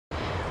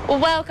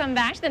Welcome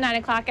back to the 9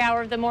 o'clock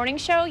hour of the morning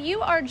show. You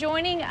are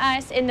joining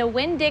us in the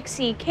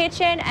Winn-Dixie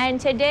kitchen,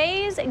 and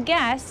today's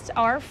guests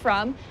are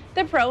from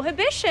the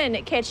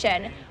Prohibition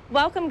Kitchen.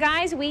 Welcome,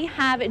 guys. We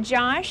have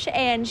Josh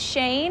and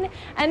Shane,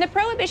 and the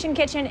Prohibition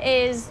Kitchen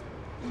is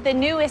the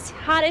newest,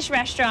 hottest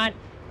restaurant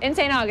in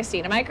St.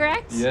 Augustine. Am I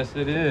correct? Yes,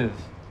 it is.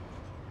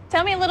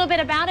 Tell me a little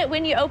bit about it,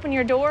 when you open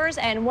your doors,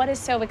 and what is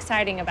so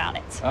exciting about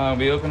it.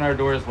 We opened our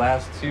doors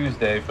last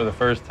Tuesday for the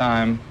first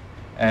time.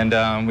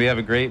 And we have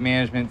a great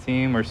management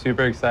team. We're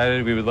super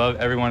excited. We would love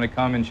everyone to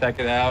come and check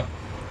it out.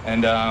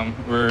 And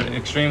we're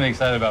extremely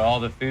excited about all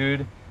the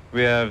food.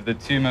 We have the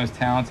two most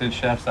talented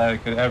chefs I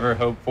could ever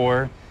hope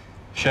for.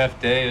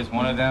 Chef Day is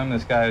one of them.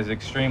 This guy is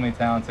extremely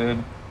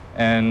talented,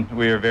 and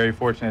we are very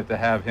fortunate to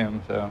have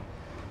him. So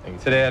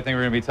today I think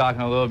we're going to be talking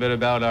a little bit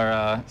about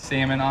our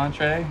salmon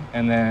entree,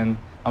 and then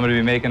I'm going to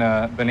be making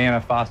a banana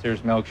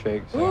Foster's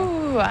milkshake. So.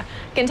 Ooh, I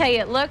can tell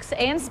you it looks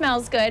and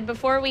smells good.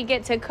 Before we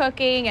get to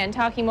cooking and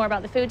talking more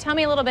about the food, tell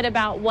me a little bit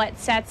about what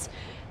sets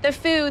the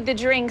food, the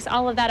drinks,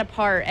 all of that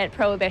apart at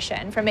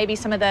Prohibition from maybe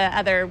some of the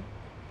other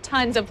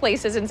tons of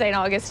places in St.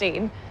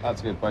 Augustine.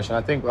 That's a good question.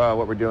 I think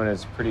what we're doing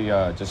is pretty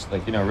just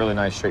like, really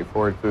nice,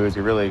 straightforward foods.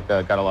 We really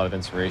got a lot of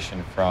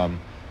inspiration from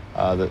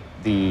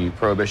the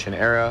Prohibition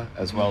era,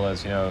 as well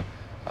as,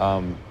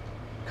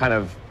 kind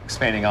of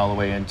expanding all the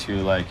way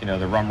into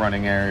the rum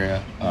running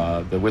area,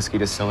 the whiskey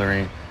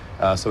distillery.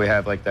 So we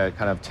have like that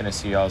kind of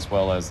Tennessee as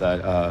well as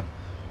that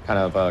kind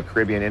of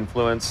Caribbean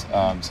influence.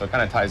 So it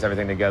kind of ties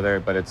everything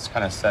together, but it's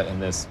kind of set in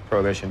this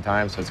Prohibition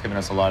time. So it's given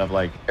us a lot of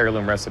like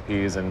heirloom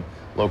recipes and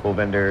local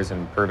vendors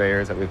and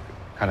purveyors that we've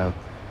kind of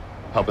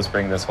help us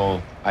bring this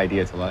whole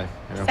idea to life.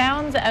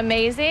 Sounds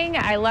amazing.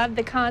 I love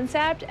the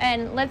concept,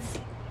 and let's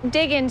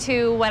dig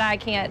into what I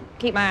can't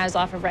keep my eyes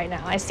off of right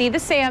now. I see the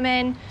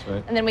salmon,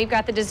 right, and then we've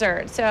got the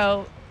dessert.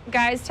 So,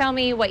 guys, tell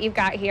me what you've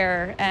got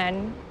here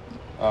and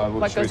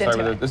what goes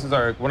into it. This is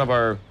one of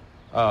our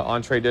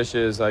entree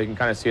dishes. You can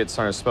kind of see it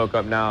starting to smoke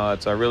up now.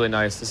 It's really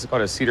nice. This is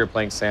called a cedar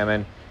plank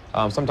salmon.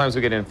 Sometimes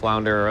we get in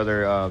flounder or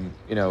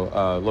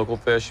other, local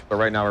fish, but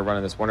right now we're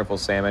running this wonderful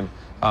salmon.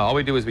 All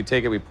we do is we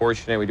take it, we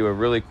portion it, we do a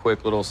really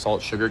quick little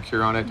salt sugar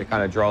cure on it to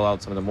kind of draw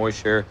out some of the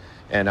moisture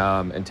and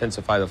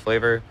intensify the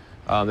flavor.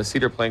 The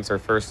cedar planks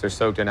they're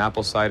soaked in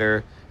apple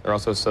cider. They're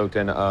also soaked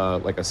in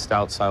like a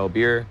stout style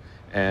beer,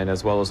 and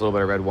as well as a little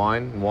bit of red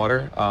wine and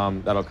water.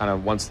 That'll kind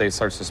of, once they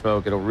start to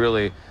smoke, it'll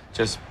really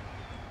just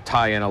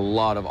tie in a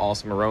lot of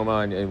awesome aroma,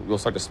 and we'll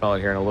start to smell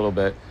it here in a little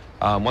bit.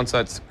 Once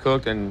that's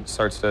cooked and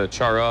starts to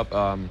char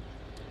up,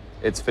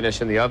 it's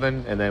finished in the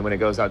oven, and then when it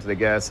goes out to the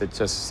guests, it's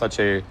just such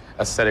a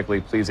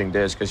aesthetically pleasing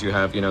dish because you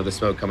have the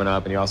smoke coming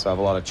up, and you also have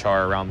a lot of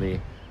char around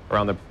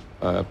the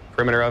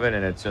perimeter of it,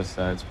 and it's just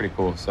it's pretty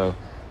cool. So.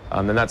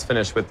 Then that's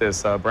finished with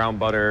this brown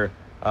butter,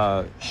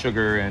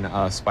 sugar,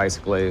 and spice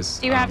glaze.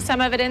 Do you have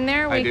some of it in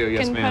there I do,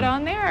 yes, can put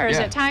on there, or is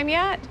it time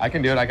yet? I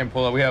can do it. I can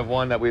pull it. We have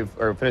one that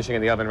we're finishing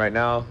in the oven right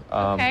now.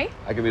 Okay.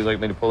 I could be like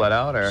maybe pull that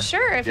out, or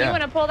sure, if you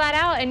want to pull that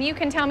out, and you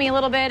can tell me a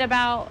little bit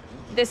about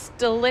this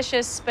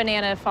delicious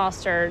banana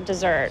Foster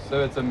dessert.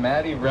 So it's a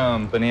Matty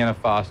Rum banana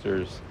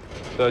Foster's.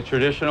 So a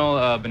traditional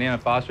banana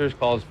Foster's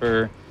calls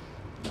for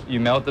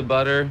you melt the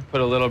butter, put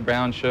a little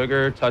brown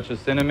sugar, touch of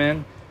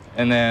cinnamon.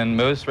 And then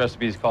most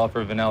recipes call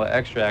for vanilla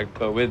extract,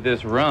 but with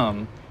this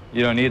rum,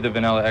 you don't need the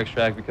vanilla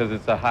extract because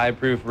it's a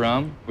high-proof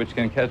rum, which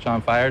can catch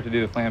on fire to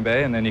do the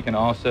flambe. And then you can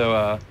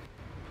also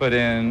put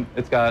in,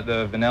 it's got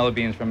the vanilla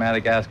beans from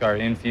Madagascar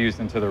infused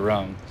into the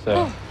rum.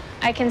 So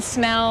I can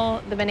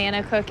smell the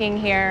banana cooking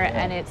here,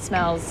 and it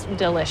smells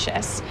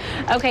delicious.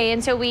 Okay,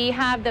 and so we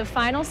have the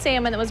final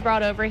salmon that was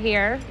brought over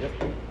here. Yep.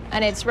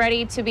 And it's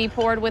ready to be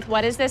poured with,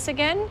 what is this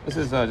again? This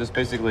is just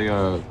basically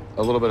a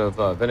little bit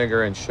of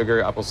vinegar and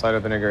sugar, apple cider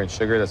vinegar and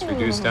sugar that's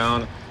reduced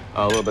down,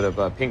 a little bit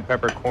of pink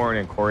peppercorn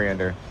and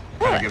coriander.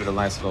 Kind of give it a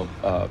nice little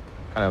kind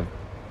of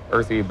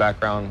earthy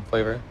background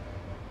flavor.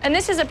 And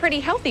this is a pretty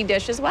healthy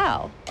dish as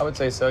well. I would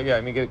say so, yeah.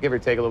 I mean, give or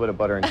take a little bit of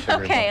butter and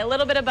sugar. Okay, a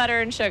little bit of butter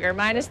and sugar.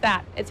 Minus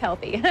that, it's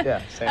healthy.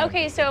 Yeah, same.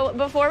 Okay, so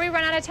before we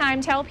run out of time,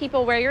 tell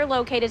people where you're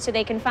located so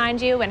they can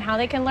find you and how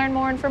they can learn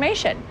more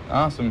information.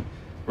 Awesome.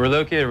 We're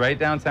located right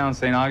downtown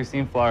St.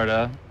 Augustine,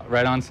 Florida,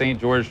 right on St.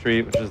 George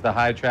Street, which is the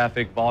high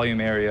traffic volume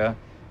area.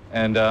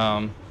 And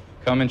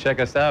come and check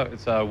us out.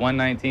 It's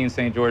 119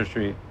 St. George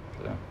Street.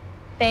 So.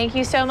 Thank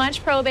you so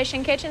much,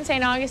 Prohibition Kitchen,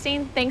 St.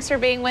 Augustine. Thanks for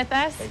being with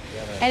us. Thank you.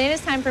 And it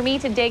is time for me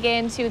to dig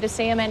into the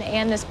salmon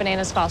and this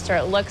banana Foster.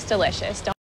 It looks delicious.